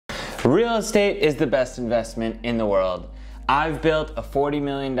Real estate is the best investment in the world. I've built a $40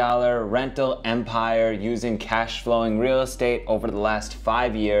 million rental empire using cash flowing real estate over the last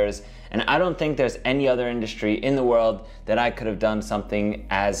 5 years, and I don't think there's any other industry in the world that I could have done something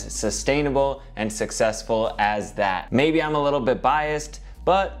as sustainable and successful as that. Maybe I'm a little bit biased,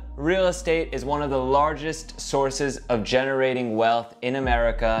 but real estate is one of the largest sources of generating wealth in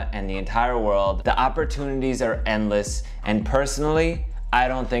America and the entire world. The opportunities are endless, and personally, I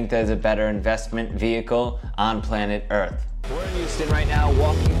don't think there's a better investment vehicle on planet Earth. We're in Houston right now,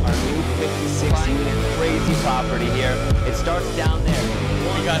 walking our new 56-unit crazy property here. It starts down there.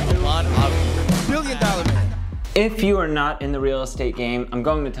 We got Allon, Avgi, billion-dollar man. If you are not in the real estate game, I'm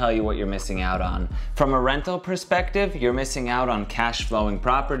going to tell you what you're missing out on. From a rental perspective, you're missing out on cash flowing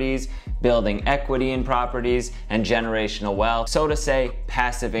properties, building equity in properties, and generational wealth. So to say,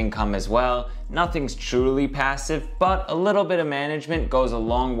 passive income as well. Nothing's truly passive, but a little bit of management goes a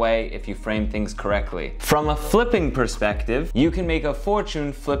long way if you frame things correctly. From a flipping perspective, you can make a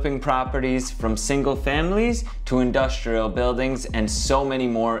fortune flipping properties from single families to industrial buildings and so many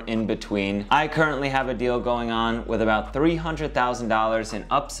more in between. I currently have a deal going on with about $300,000 in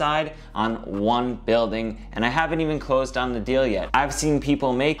upside on one building, and I haven't even closed on the deal yet. I've seen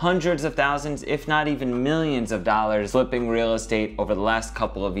people make hundreds of thousands, if not even millions of dollars flipping real estate over the last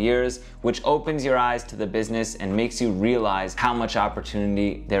couple of years, which opens your eyes to the business and makes you realize how much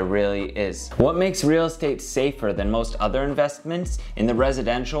opportunity there really is. What makes real estate safer than most other investments in the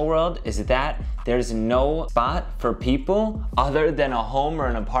residential world is that there's no spot for people other than a home or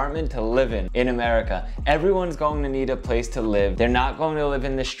an apartment to live in America. Everyone's going to need a place to live. They're not going to live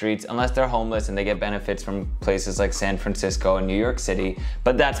in the streets unless they're homeless and they get benefits from places like San Francisco and New York City,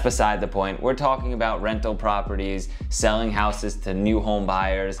 but that's beside the point. We're talking about rental properties, selling houses to new home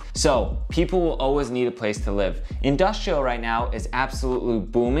buyers. So people will always need a place to live. Industrial right now is absolutely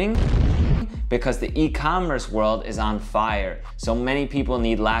booming because the e-commerce world is on fire. So many people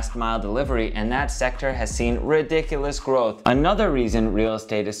need last mile delivery, and that sector has seen ridiculous growth. Another reason real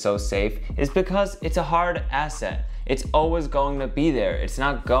estate is so safe is because it's a hard asset. It's always going to be there. It's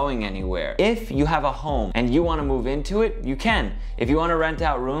not going anywhere. If you have a home and you want to move into it, you can. If you want to rent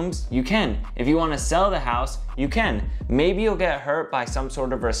out rooms, you can. If you want to sell the house, you can. Maybe you'll get hurt by some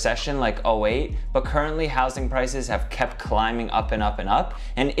sort of recession like '08, but currently housing prices have kept climbing up and up and up.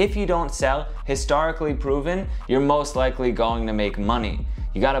 And if you don't sell, historically proven, you're most likely going to make money.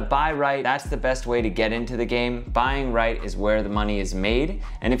 You gotta buy right. That's the best way to get into the game. Buying right is where the money is made.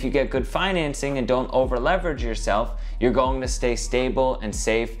 And if you get good financing and don't over leverage yourself, you're going to stay stable and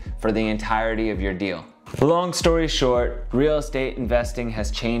safe for the entirety of your deal. Long story short, real estate investing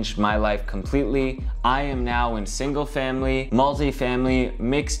has changed my life completely. I am now in single family, multifamily,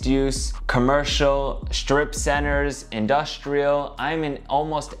 mixed use, commercial, strip centers, industrial. I'm in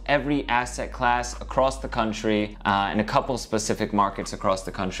almost every asset class across the country, in a couple specific markets across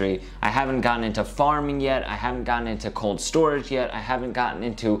the country. I haven't gotten into farming yet. I haven't gotten into cold storage yet. I haven't gotten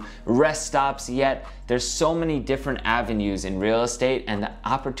into rest stops yet. There's so many different avenues in real estate, and the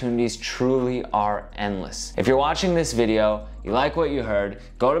opportunities truly are endless. If you're watching this video, you like what you heard,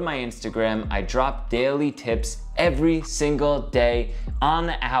 go to my Instagram. I drop daily tips every single day on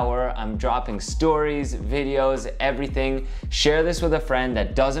the hour. I'm dropping stories, videos, everything. Share this with a friend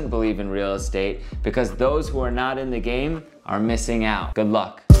that doesn't believe in real estate, because those who are not in the game are missing out. Good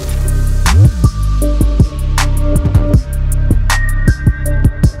luck.